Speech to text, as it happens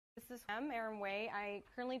I'm Erin Way. I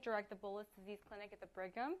currently direct the Bullous Disease Clinic at the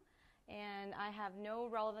Brigham, and I have no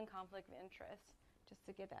relevant conflict of interest, just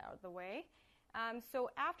to get that out of the way. So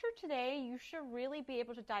after today, you should really be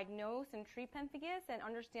able to diagnose and treat pemphigus and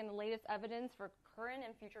understand the latest evidence for current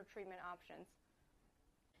and future treatment options.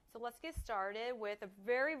 So let's get started with a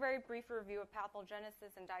very, very brief review of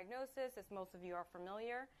pathogenesis and diagnosis, as most of you are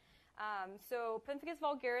familiar. So Pemphigus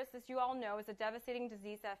vulgaris, as you all know, is a devastating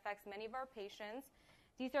disease that affects many of our patients.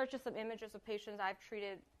 These are just some images of patients I've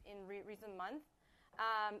treated in recent months.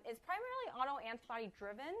 It's primarily autoantibody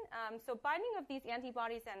driven. So binding of these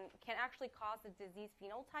antibodies can actually cause the disease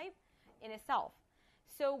phenotype in itself.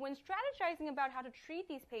 So when strategizing about how to treat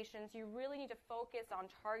these patients, you really need to focus on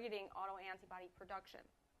targeting autoantibody production.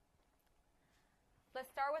 Let's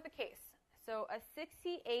start with a case. So a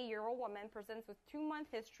 68-year-old woman presents with 2-month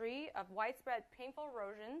history of widespread painful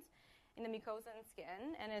erosions in the mucosa and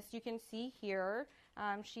skin. And as you can see here,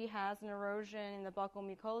 she has an erosion in the buccal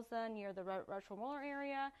mucosa near the retromolar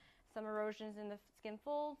area, some erosions in the skin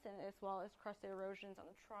folds, and as well as crusted erosions on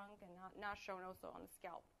the trunk, and not shown also on the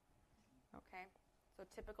scalp. Okay, so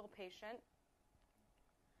typical patient.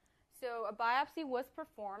 So a biopsy was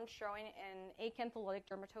performed showing an acantholytic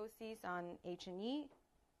dermatoses on H&E.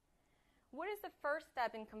 What is the first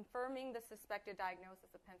step in confirming the suspected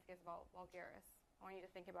diagnosis of Pemphigus vulgaris? I want you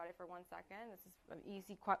to think about it for 1 second. This is an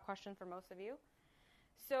easy question for most of you.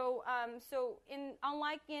 So,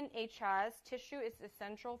 unlike in HS, tissue is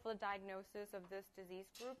essential for the diagnosis of this disease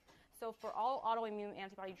group. So for all autoimmune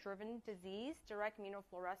antibody-driven disease, direct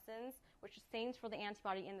immunofluorescence, which stands for the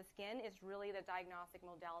antibody in the skin, is really the diagnostic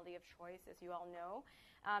modality of choice, as you all know.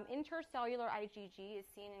 Intercellular IgG is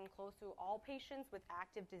seen in close to all patients with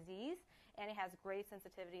active disease, and it has great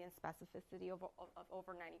sensitivity and specificity of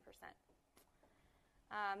over 90%.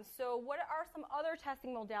 So what are some other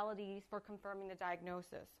testing modalities for confirming the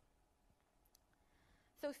diagnosis?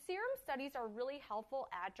 So serum studies are really helpful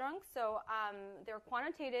adjuncts. So they're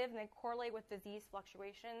quantitative and they correlate with disease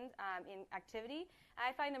fluctuations in activity.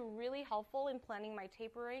 I find them really helpful in planning my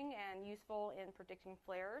tapering and useful in predicting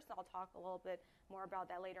flares. I'll talk a little bit more about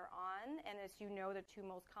that later on. And as you know, the two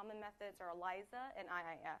most common methods are ELISA and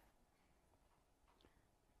IIF.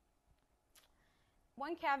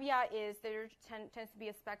 One caveat is there tends to be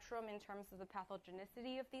a spectrum in terms of the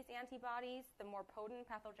pathogenicity of these antibodies. The more potent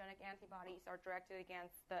pathogenic antibodies are directed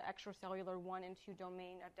against the extracellular 1 and 2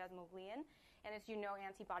 domain of desmoglein. And as you know,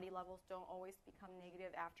 antibody levels don't always become negative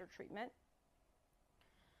after treatment.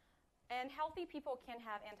 And healthy people can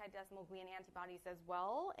have anti-desmoglein antibodies as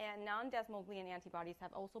well. And non-desmoglein antibodies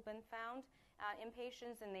have also been found in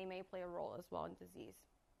patients, and they may play a role as well in disease.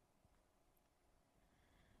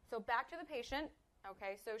 So back to the patient.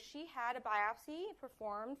 Okay, so she had a biopsy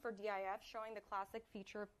performed for DIF showing the classic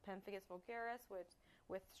feature of Pemphigus vulgaris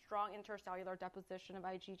with strong intercellular deposition of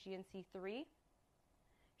IgG and C3.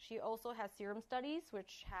 She also has serum studies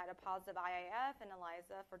which had a positive IIF and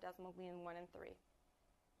ELISA for desmoglein 1 and 3.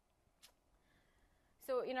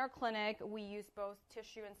 So in our clinic, we use both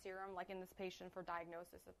tissue and serum, like in this patient, for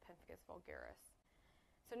diagnosis of Pemphigus vulgaris.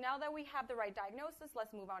 So now that we have the right diagnosis,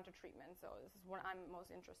 let's move on to treatment. So this is what I'm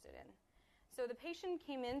most interested in. So the patient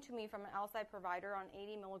came in to me from an outside provider on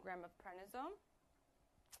 80 milligram of prednisone.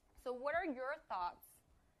 So what are your thoughts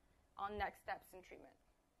on next steps in treatment?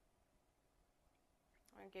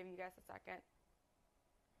 I'm going to give you guys a second.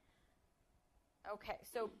 Okay,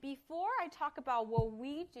 so before I talk about what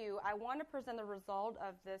we do, I want to present the result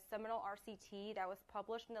of the seminal RCT that was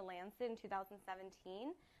published in The Lancet in 2017.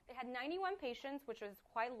 They had 91 patients, which was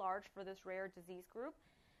quite large for this rare disease group.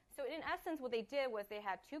 So in essence, what they did was they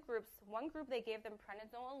had two groups. One group, they gave them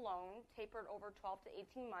prednisone alone, tapered over 12 to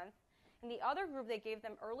 18 months. And the other group, they gave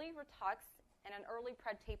them early Ritux and an early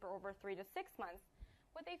pred taper over 3 to 6 months.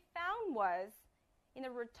 What they found was, in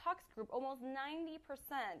the Ritux group, almost 90%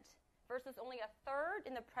 versus only a third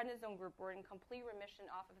in the prednisone group were in complete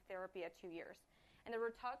remission off of therapy at 2 years. And the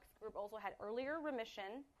Ritux group also had earlier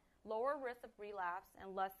remission, lower risk of relapse,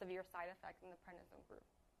 and less severe side effects than the prednisone group.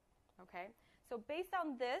 Okay? So based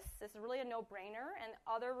on this is really a no-brainer, and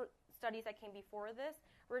other studies that came before this,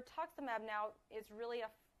 rituximab now is really a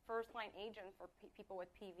first-line agent for people with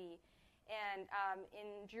PV. And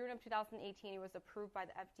in June of 2018, it was approved by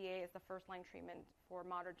the FDA as the first-line treatment for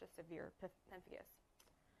moderate to severe pemphigus.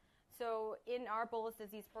 So in our Bullous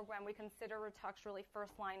disease program, we consider Ritux really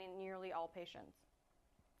first-line in nearly all patients.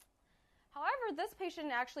 However, this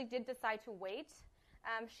patient actually did decide to wait.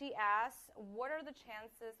 She asked, what are the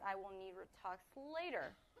chances I will need Ritux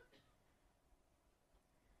later?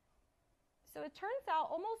 So it turns out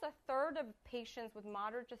almost a third of patients with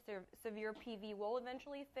moderate to severe PV will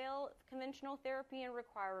eventually fail conventional therapy and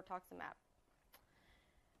require rituximab.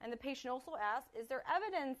 And the patient also asked, is there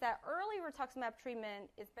evidence that early rituximab treatment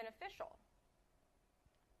is beneficial?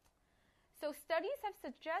 So studies have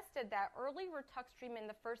suggested that early Ritux treatment in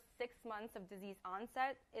the first 6 months of disease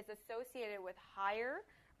onset is associated with higher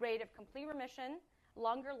rate of complete remission,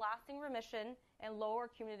 longer lasting remission, and lower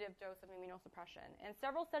cumulative dose of immunosuppression. And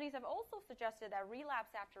several studies have also suggested that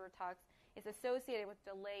relapse after Ritux is associated with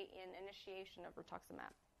delay in initiation of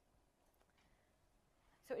rituximab.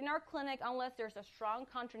 So in our clinic, unless there's a strong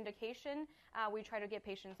contraindication, we try to get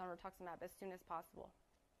patients on rituximab as soon as possible.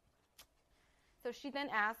 So she then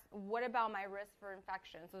asked, what about my risk for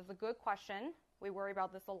infection? So it's a good question. We worry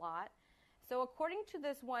about this a lot. So according to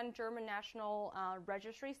this one German national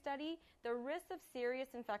registry study, the risk of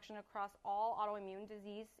serious infection across all autoimmune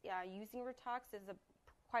disease using Ritux is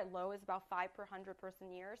quite low. It's about 5 per 100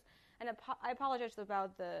 person years. And I apologize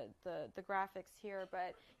about the graphics here,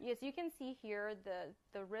 but as you can see here,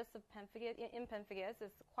 the risk of Pemphigus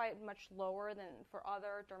is quite much lower than for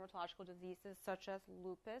other dermatological diseases such as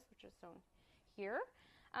lupus, which is shown here.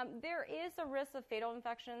 There is a risk of fatal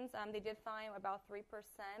infections. They did find about 3%,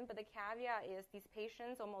 but the caveat is these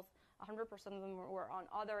patients, almost 100% of them were on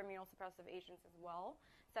other immunosuppressive agents as well,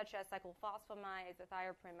 such as cyclophosphamide,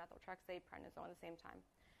 azathioprine, methotrexate, prednisone at the same time.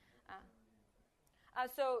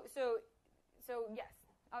 So yes.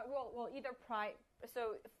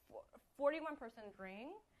 So 41% bring,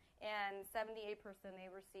 and 78% they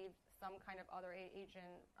received some kind of other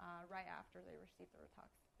agent right after they received the Ritux.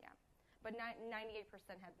 Yeah. But 98%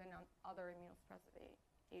 had been on other immunosuppressive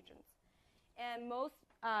agents. And most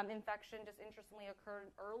infection just interestingly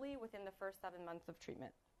occurred early within the first 7 months of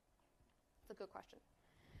treatment. It's a good question.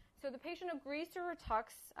 So the patient agrees to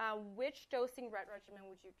Ritux. Which dosing regimen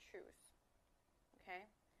would you choose? Okay.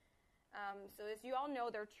 So as you all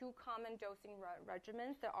know, there are 2 common dosing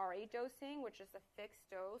regimens. The R8 dosing, which is a fixed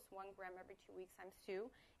dose, 1 gram every 2 weeks times 2,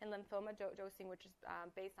 and lymphoma dosing, which is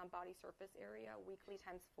based on body surface area, weekly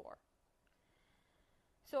times 4.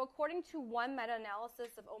 So according to one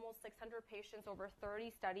meta-analysis of almost 600 patients over 30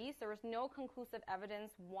 studies, there was no conclusive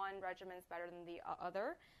evidence one regimen is better than the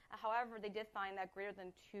other. However, they did find that greater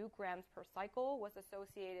than 2 grams per cycle was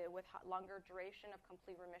associated with longer duration of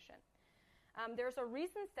complete remission. There's a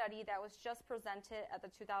recent study that was just presented at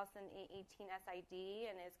the 2018 SID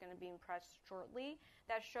and is going to be pressed shortly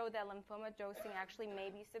that showed that lymphoma dosing actually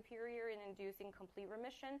may be superior in inducing complete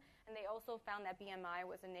remission, and they also found that BMI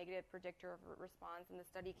was a negative predictor of response, and the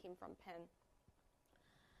study came from Penn.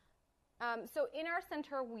 So in our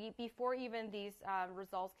center, before even these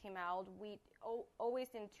results came out, we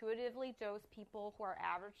always intuitively dose people who are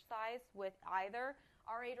average size with either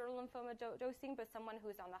R8 or lymphoma dosing, but someone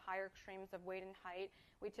who's on the higher extremes of weight and height,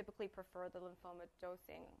 we typically prefer the lymphoma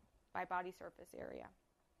dosing by body surface area.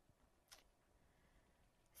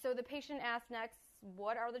 So the patient asked next,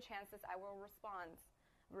 what are the chances I will respond?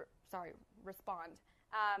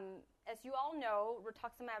 As you all know,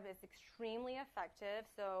 rituximab is extremely effective,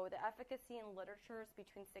 so the efficacy in literature is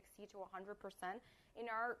between 60 to 100%. In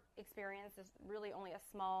our experience, is really only a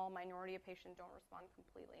small minority of patients don't respond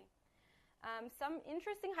completely. Some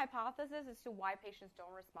interesting hypotheses as to why patients don't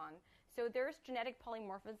respond. So there's genetic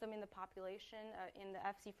polymorphism in the population in the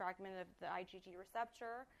Fc fragment of the IgG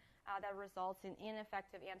receptor that results in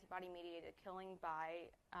ineffective antibody-mediated killing by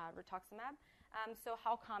rituximab. So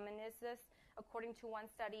how common is this? According to one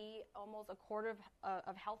study, almost a quarter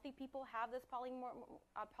of healthy people have this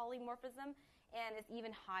polymorphism, and it's even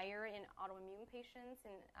higher in autoimmune patients.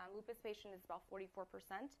 In lupus patients, it's about 44%.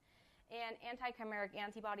 And anti-chimeric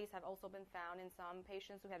antibodies have also been found in some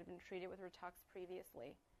patients who had been treated with Ritux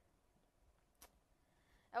previously.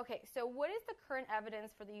 Okay, so what is the current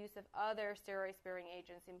evidence for the use of other steroid-sparing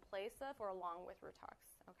agents in place of or along with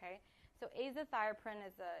Ritux? Okay, so azathioprine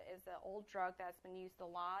is an old drug that's been used a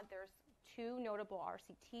lot. There's 2 notable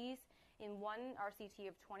RCTs. In one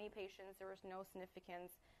RCT of 20 patients, there was no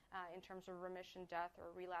significance in terms of remission, death,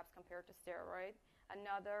 or relapse compared to steroid.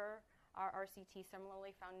 Another our RCT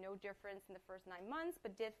similarly found no difference in the first 9 months,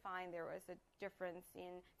 but did find there was a difference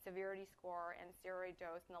in severity score and steroid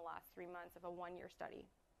dose in the last 3 months of a 1-year study.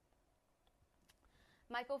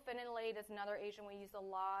 Mycophenolate is another agent we use a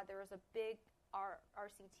lot. There was a big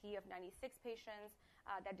RCT of 96 patients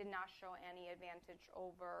that did not show any advantage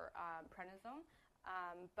over prednisone.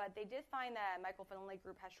 But they did find that mycophenolate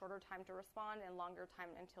group has shorter time to respond and longer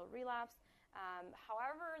time until relapse.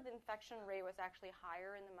 However, the infection rate was actually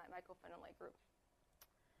higher in the mycophenolate group.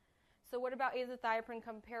 So what about azathioprine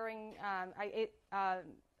comparing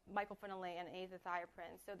mycophenolate and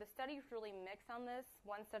azathioprine. So the studies really mix on this.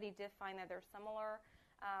 One study did find that they're similar.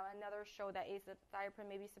 Another showed that azathioprine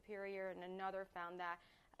may be superior, and another found that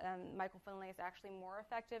mycophenolate is actually more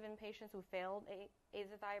effective in patients who failed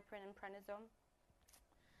azathioprine and prednisone.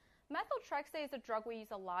 Methotrexate is a drug we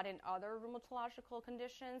use a lot in other rheumatological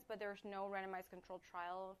conditions, but there's no randomized controlled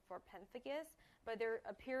trial for pemphigus. But there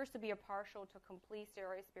appears to be a partial to complete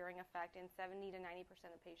steroid-sparing effect in 70 to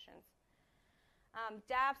 90% of patients.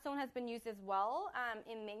 Dapsone has been used as well.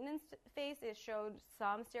 In maintenance phase, it showed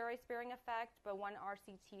some steroid-sparing effect, but one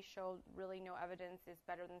RCT showed really no evidence is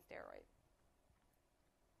better than steroid.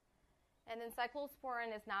 And then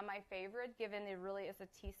cyclosporin is not my favorite, given it really is a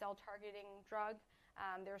T-cell targeting drug.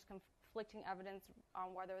 There's conflicting evidence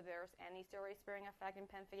on whether there's any steroid-sparing effect in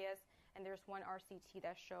pemphigus, and there's one RCT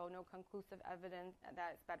that showed no conclusive evidence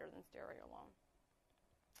that it's better than steroid alone.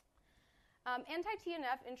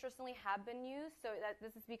 Anti-TNF, interestingly, have been used. So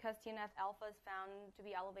this is because TNF-alpha is found to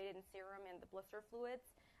be elevated in serum and the blister fluids.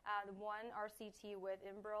 The one RCT with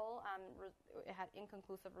Enbrel it had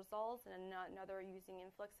inconclusive results, and another using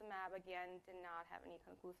infliximab, again, did not have any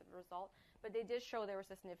conclusive result. But they did show there was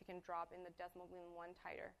a significant drop in the desmoglin 1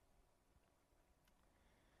 titer.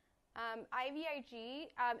 IVIG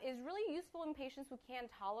is really useful in patients who can't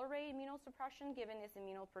tolerate immunosuppression, given it's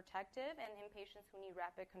immunoprotective, and in patients who need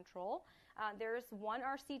rapid control. There's one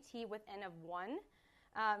RCT with N of 1,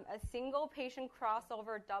 a single patient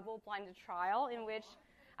crossover double-blinded trial in which,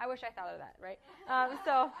 I wish I thought of that, right?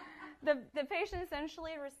 So the patient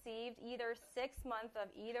essentially received either 6 months of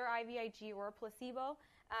either IVIG or placebo.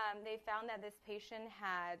 They found that this patient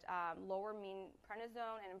had lower mean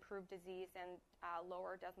prednisone and improved disease and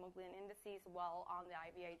lower desmoglin indices while on the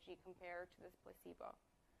IVIG compared to this placebo.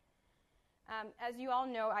 As you all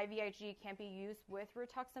know, IVIG can't be used with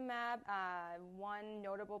rituximab. One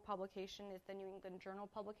notable publication is the New England Journal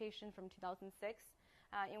publication from 2006,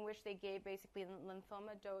 in which they gave basically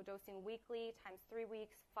lymphoma dosing weekly times 3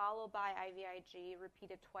 weeks, followed by IVIG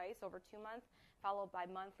repeated twice over 2 months, followed by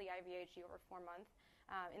monthly IVIG over 4 months.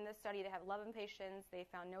 In this study, they have 11 patients. They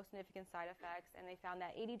found no significant side effects, and they found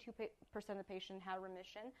that 82% of patients had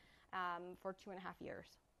remission for 2.5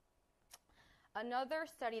 years. Another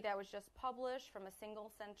study that was just published from a single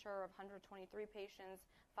center of 123 patients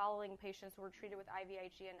following patients who were treated with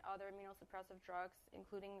IVIG and other immunosuppressive drugs,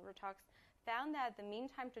 including Ritux, found that the mean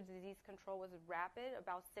time to disease control was rapid,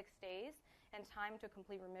 about 6 days, and time to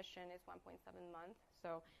complete remission is 1.7 months.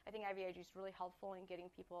 So I think IVIG is really helpful in getting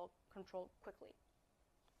people controlled quickly.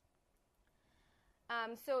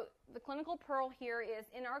 So the clinical pearl here is,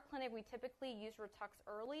 in our clinic, we typically use Ritux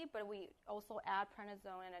early, but we also add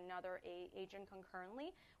prednisone and another agent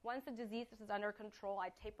concurrently. Once the disease is under control, I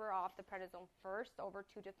taper off the prednisone first over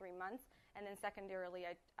 2 to 3 months, and then secondarily,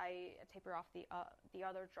 I taper off the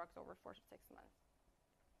other drugs over 4 to 6 months.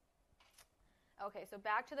 Okay, so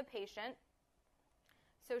back to the patient.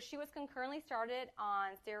 So she was concurrently started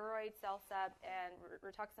on steroid, Celsep, and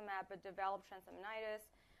rituximab, but developed transaminitis.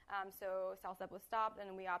 So Celsep was stopped,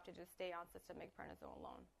 and we opted to stay on systemic prednisone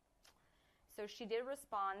alone. So she did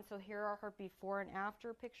respond. So here are her before and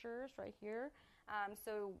after pictures right here.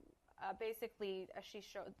 Basically, she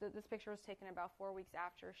showed this picture was taken about 4 weeks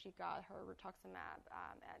after she got her rituximab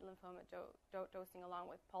at lymphoma dosing, along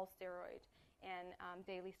with pulse steroid and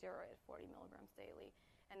daily steroid at 40 milligrams daily.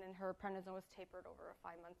 And then her prednisone was tapered over a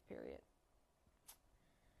 5-month period.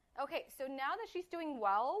 Okay, so now that she's doing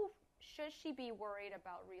well, should she be worried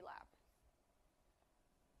about relapse?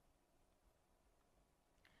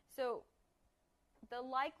 So the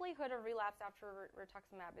likelihood of relapse after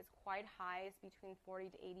rituximab is quite high. It's between 40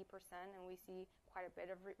 to 80%, and we see quite a bit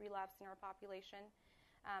of relapse in our population.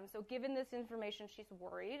 So given this information, she's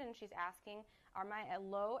worried, and she's asking, am I at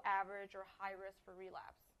low, average, or high risk for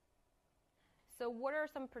relapse? So what are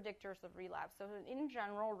some predictors of relapse? So in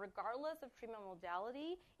general, regardless of treatment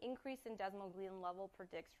modality, increase in desmoglin level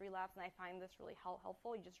predicts relapse, and I find this really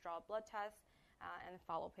helpful. You just draw a blood test and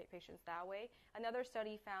follow patients that way. Another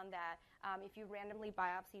study found that if you randomly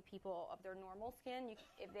biopsy people of their normal skin,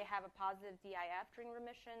 if they have a positive DIF during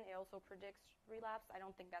remission, it also predicts relapse. I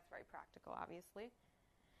don't think that's very practical, obviously.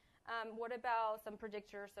 What about some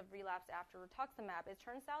predictors of relapse after rituximab? It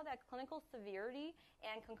turns out that clinical severity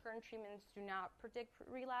and concurrent treatments do not predict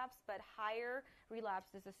relapse, but higher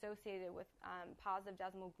relapse is associated with positive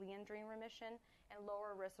desmoglin during remission, and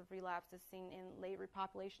lower risk of relapse is seen in late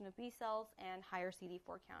repopulation of B cells and higher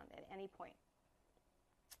CD4 count at any point.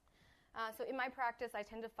 So in my practice, I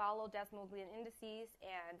tend to follow desmoglin indices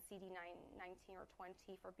and CD19 or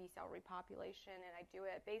 20 for B cell repopulation, and I do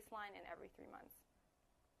it at baseline and every 3 months.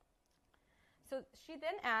 So she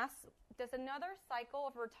then asks, does another cycle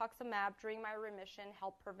of rituximab during my remission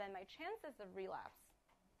help prevent my chances of relapse?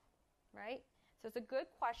 Right? So it's a good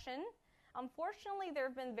question. Unfortunately, there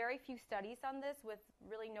have been very few studies on this with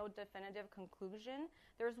really no definitive conclusion.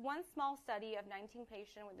 There's one small study of 19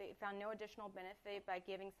 patients where they found no additional benefit by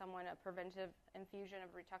giving someone a preventive infusion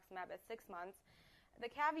of rituximab at 6 months. The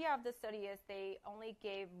caveat of this study is they only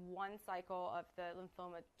gave one cycle of the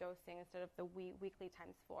lymphoma dosing instead of the weekly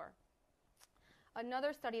times 4.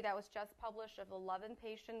 Another study that was just published of 11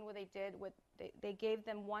 patients where they gave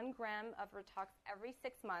them 1 gram of Ritux every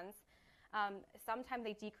 6 months. Sometimes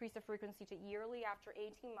they decreased the frequency to yearly after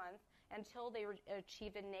 18 months until they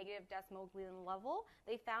achieved a negative desmoglein level.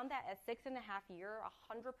 They found that at 6.5 years,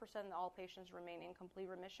 100% of all patients remain in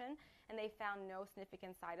complete remission, and they found no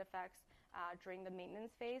significant side effects during the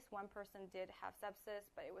maintenance phase. One person did have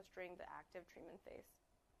sepsis, but it was during the active treatment phase.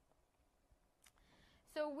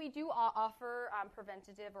 So we do offer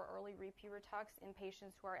preventative or early repeat Ritux in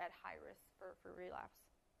patients who are at high risk for relapse.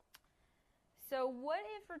 So what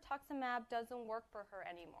if rituximab doesn't work for her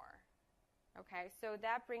anymore? Okay, so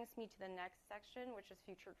that brings me to the next section, which is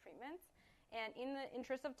future treatments. And in the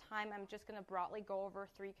interest of time, I'm just going to broadly go over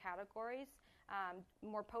 3 categories.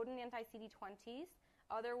 More potent anti-CD20s,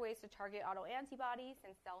 other ways to target autoantibodies,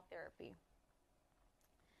 and cell therapy.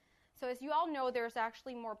 So as you all know, there's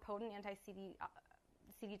actually more potent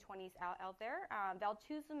anti-CD20s out there.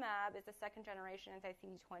 Veltuzumab is a second-generation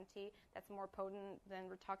anti-CD20 that's more potent than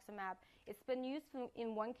rituximab. It's been used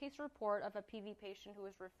in one case report of a PV patient who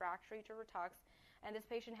was refractory to Ritux, and this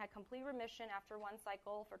patient had complete remission after 1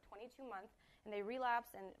 cycle for 22 months, and they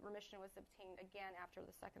relapsed, and remission was obtained again after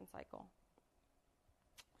the 2nd cycle.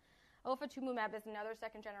 Ofatumumab is another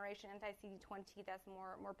second-generation anti-CD20 that's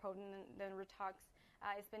more potent than Ritux.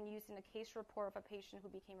 It's been used in a case report of a patient who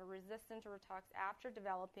became resistant to Ritux after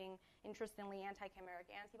developing, interestingly, anti-chimeric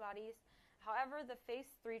antibodies. However, the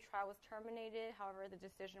phase 3 trial was terminated. However, the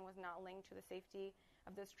decision was not linked to the safety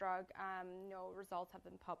of this drug. No results have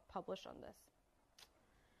been published on this.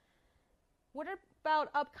 What about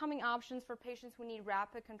upcoming options for patients who need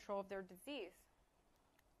rapid control of their disease?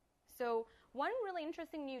 So one really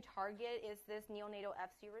interesting new target is this neonatal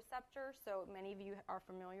Fc receptor. So many of you are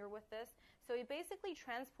familiar with this. So it basically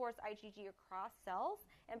transports IgG across cells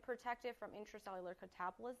and protects it from intracellular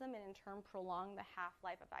catabolism and in turn prolong the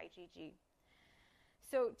half-life of IgG.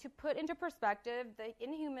 So to put into perspective,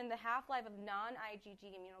 in human, the half-life of non-IgG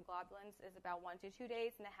immunoglobulins is about 1 to 2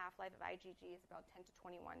 days, and the half-life of IgG is about 10 to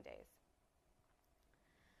 21 days.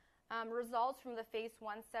 Results from the phase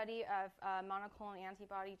 1 study of monoclonal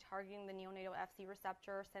antibody targeting the neonatal Fc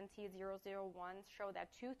receptor, SENTI-001, show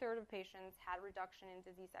that 2/3 of patients had reduction in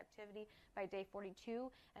disease activity by day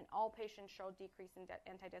 42, and all patients showed decrease in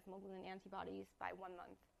anti-desmoglein antibodies by 1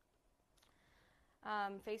 month.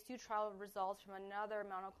 Phase 2 trial results from another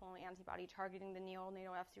monoclonal antibody targeting the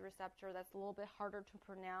neonatal Fc receptor that's a little bit harder to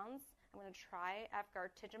pronounce. I'm going to try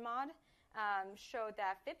efgartigimod. Showed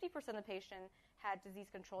that 50% of patients had disease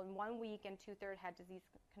control in 1 week and 2/3 had disease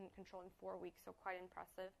control in 4 weeks, so quite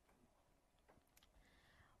impressive.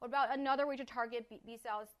 What about another way to target B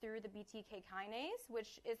cells through the BTK kinase,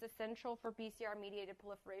 which is essential for BCR-mediated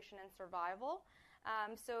proliferation and survival?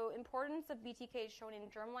 So importance of BTK is shown in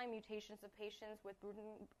germline mutations of patients with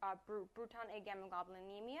Bruton A gamma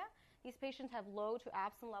globulinemia. These patients have low to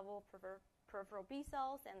absent level of peripheral B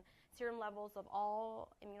cells, and serum levels of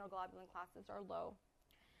all immunoglobulin classes are low.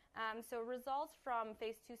 So results from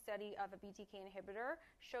phase 2 study of a BTK inhibitor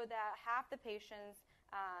show that half the patients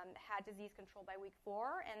had disease control by week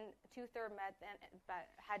 4, and 2/3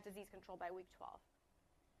 had disease control by week 12.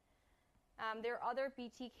 There are other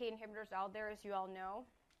BTK inhibitors out there, as you all know.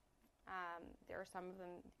 There are some of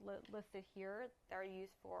them listed here that are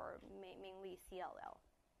used for mainly CLL.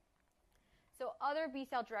 So other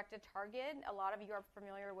B-cell directed target, a lot of you are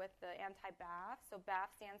familiar with the anti-BAFF. So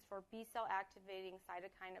BAFF stands for B-cell activating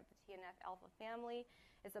cytokine of the TNF-alpha family.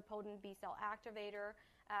 It's a potent B-cell activator.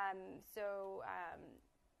 An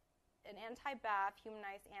anti-BAFF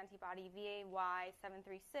humanized antibody,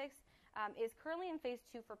 VAY736, is currently in phase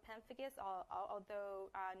 2 for Pemphigus,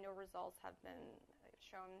 although no results have been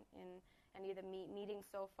shown in any of the meetings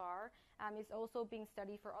so far. It's also being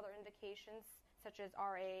studied for other indications such as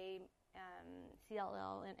RA,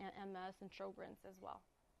 CLL, and MS, and Sjogren's as well.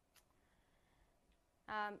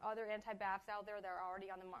 Other anti-BAFFs out there that are already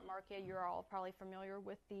on the market, you're all probably familiar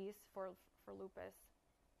with these for lupus.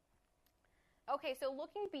 Okay, so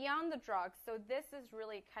looking beyond the drugs, so this is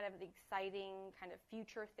really kind of the exciting kind of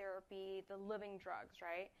future therapy, the living drugs,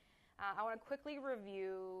 right? I want to quickly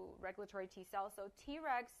review regulatory T cells. So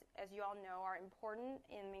Tregs, as you all know, are important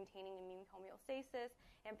in maintaining immune homeostasis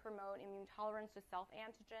and promote immune tolerance to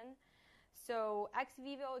self-antigen. So ex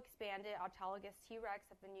vivo expanded autologous Tregs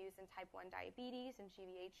have been used in type 1 diabetes and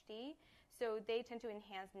GVHD. So they tend to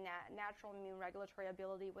enhance natural immune regulatory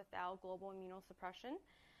ability without global immunosuppression.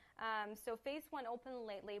 So phase 1 open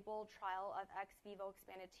label trial of ex vivo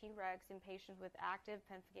expanded Tregs in patients with active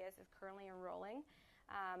pemphigus is currently enrolling.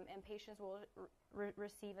 And patients will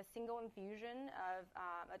receive a single infusion of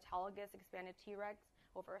autologous expanded Tregs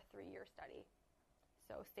over a 3-year study.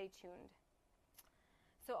 So stay tuned.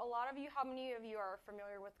 So a lot of you, how many of you are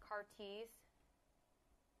familiar with CAR Ts?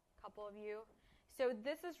 A couple of you. So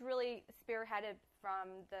this is really spearheaded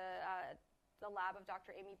from the lab of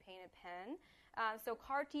Dr. Amy Payne at Penn. So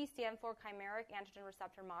CAR T stand for chimeric antigen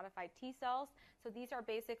receptor modified T cells. So these are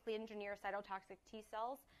basically engineered cytotoxic T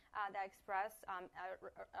cells that express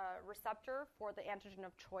a receptor for the antigen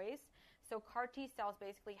of choice. So CAR T cells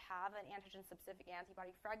basically have an antigen-specific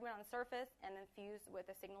antibody fragment on the surface and then fused with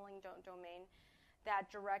a signaling domain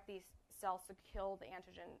that direct these cells to kill the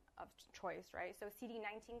antigen of choice, right? So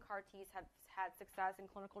CD19 CAR Ts have had success in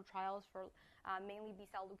clinical trials for mainly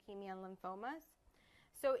B-cell leukemia and lymphomas.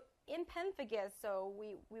 So in pemphigus, so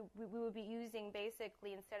we would be using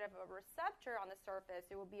basically, instead of a receptor on the surface,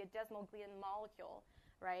 it would be a desmoglein molecule,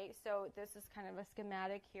 right? So this is kind of a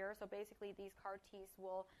schematic here. So basically these CAR Ts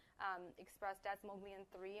will express desmoglein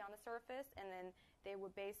 3 on the surface, and then they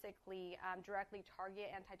would basically directly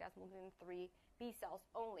target anti-desmoglein 3 B cells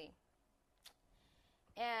only.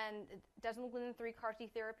 And desmoglein 3 CAR T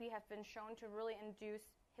therapy have been shown to really induce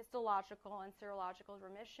histological and serological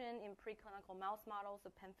remission in preclinical mouse models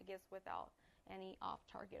of pemphigus without any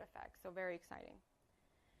off-target effects. So very exciting.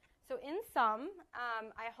 So in sum,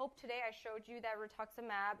 I hope today I showed you that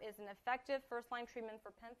rituximab is an effective first-line treatment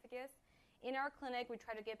for pemphigus. In our clinic, we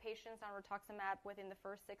try to get patients on rituximab within the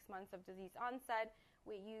first 6 months of disease onset.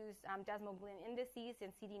 We use desmoglein indices and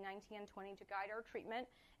CD19 and 20 to guide our treatment,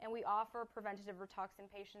 and we offer preventative Ritux in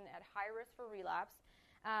patients at high risk for relapse.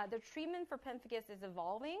 The treatment for pemphigus is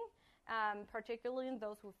evolving, particularly in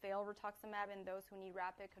those who fail rituximab and those who need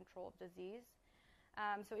rapid control of disease.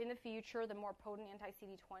 So in the future, the more potent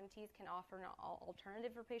anti-CD20s can offer an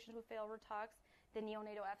alternative for patients who fail Ritux. The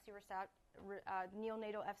neonatal Fc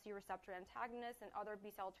receptor antagonists and other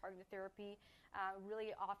B-cell targeted therapy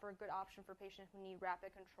really offer a good option for patients who need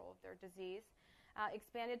rapid control of their disease.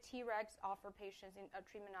 Expanded Tregs offer patients a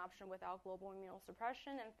treatment option without global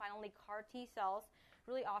immunosuppression. And finally, CAR T cells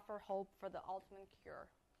really offer hope for the ultimate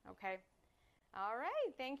cure. Okay? All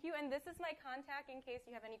right, thank you. And this is my contact in case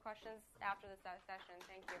you have any questions after the session.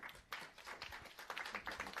 Thank you.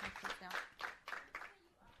 Now.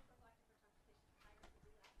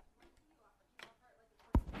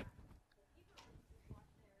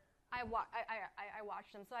 I watch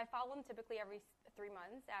them. So I follow them typically every 3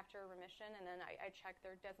 months after remission, and then I check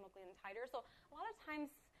their desmoglein titer. So a lot of times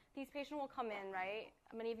these patients will come in, right?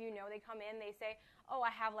 Many of you know they come in, they say, oh, I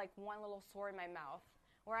have like one little sore in my mouth.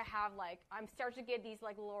 Or I have I'm starting to get these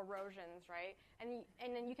like little erosions, right? And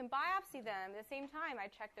then you can biopsy them. At the same time, I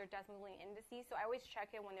check their desmoglein indices. So I always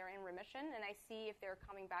check it when they're in remission, and I see if they're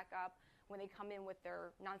coming back up when they come in with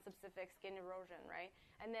their non-specific skin erosion, right?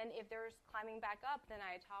 And then if they're climbing back up, then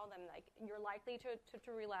I tell them, like, you're likely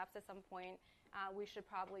to relapse at some point. We should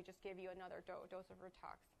probably just give you another dose of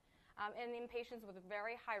Ritux. And in patients with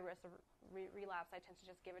very high risk of relapse, I tend to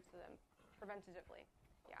just give it to them preventatively.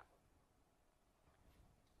 Yeah.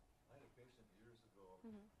 I had a patient years ago,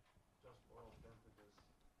 just oral pemphigus.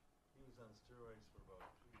 He was on steroids for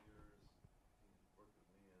about 2 years. He worked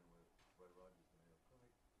with me and with Roy Rogers in the Mayo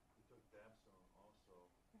Clinic. He took Dapsone also,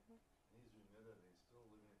 and he's remitted, and he's still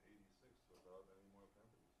living at 86 without any more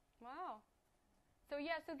pemphigus. Wow. So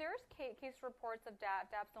yeah, so there's case reports of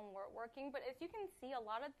Dapsone working, but as you can see, a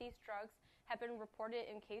lot of these drugs have been reported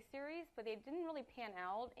in case series, but they didn't really pan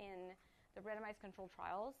out in the randomized controlled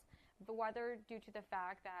trials, but whether due to the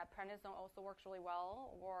fact that prednisone also works really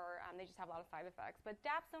well, or they just have a lot of side effects. But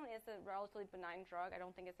Dapsone is a relatively benign drug. I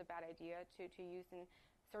don't think it's a bad idea to use in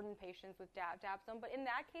certain patients with Dapsone. But in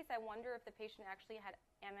that case, I wonder if the patient actually had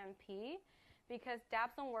MMP, because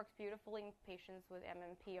Dapsone works beautifully in patients with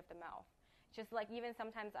MMP of the mouth. Just like even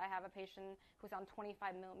sometimes I have a patient who's on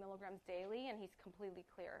 25 milligrams daily, and he's completely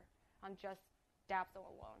clear on just Dapsone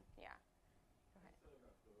alone. Yeah. Go ahead.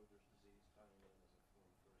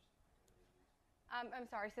 I'm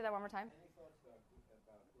sorry, say that one more time. Any thoughts about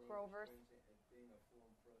Grover's? Being a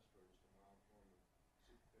form first or just a mild form of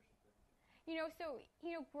superficial pemphigus?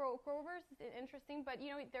 Grover's is interesting, but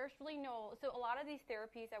there's really no. So a lot of these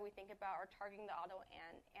therapies that we think about are targeting the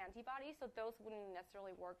autoantibodies. So those wouldn't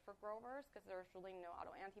necessarily work for Grover's because there's really no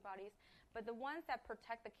autoantibodies. But the ones that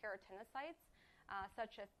protect the keratinocytes,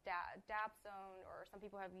 such as dapsone, or some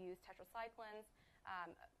people have used tetracyclines,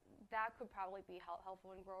 that could probably be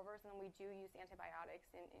helpful in Grover's. And we do use antibiotics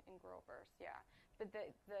in Grover's. Yeah. But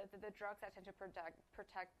the drugs that tend to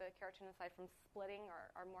protect the keratinocyte from splitting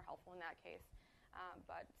are more helpful in that case.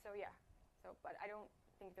 But I don't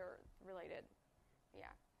think they're related.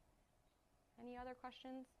 Yeah. Any other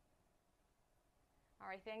questions? All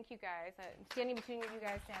right, thank you guys. Standing between you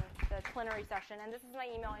guys and the plenary session. And this is my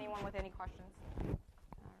email, anyone with any questions.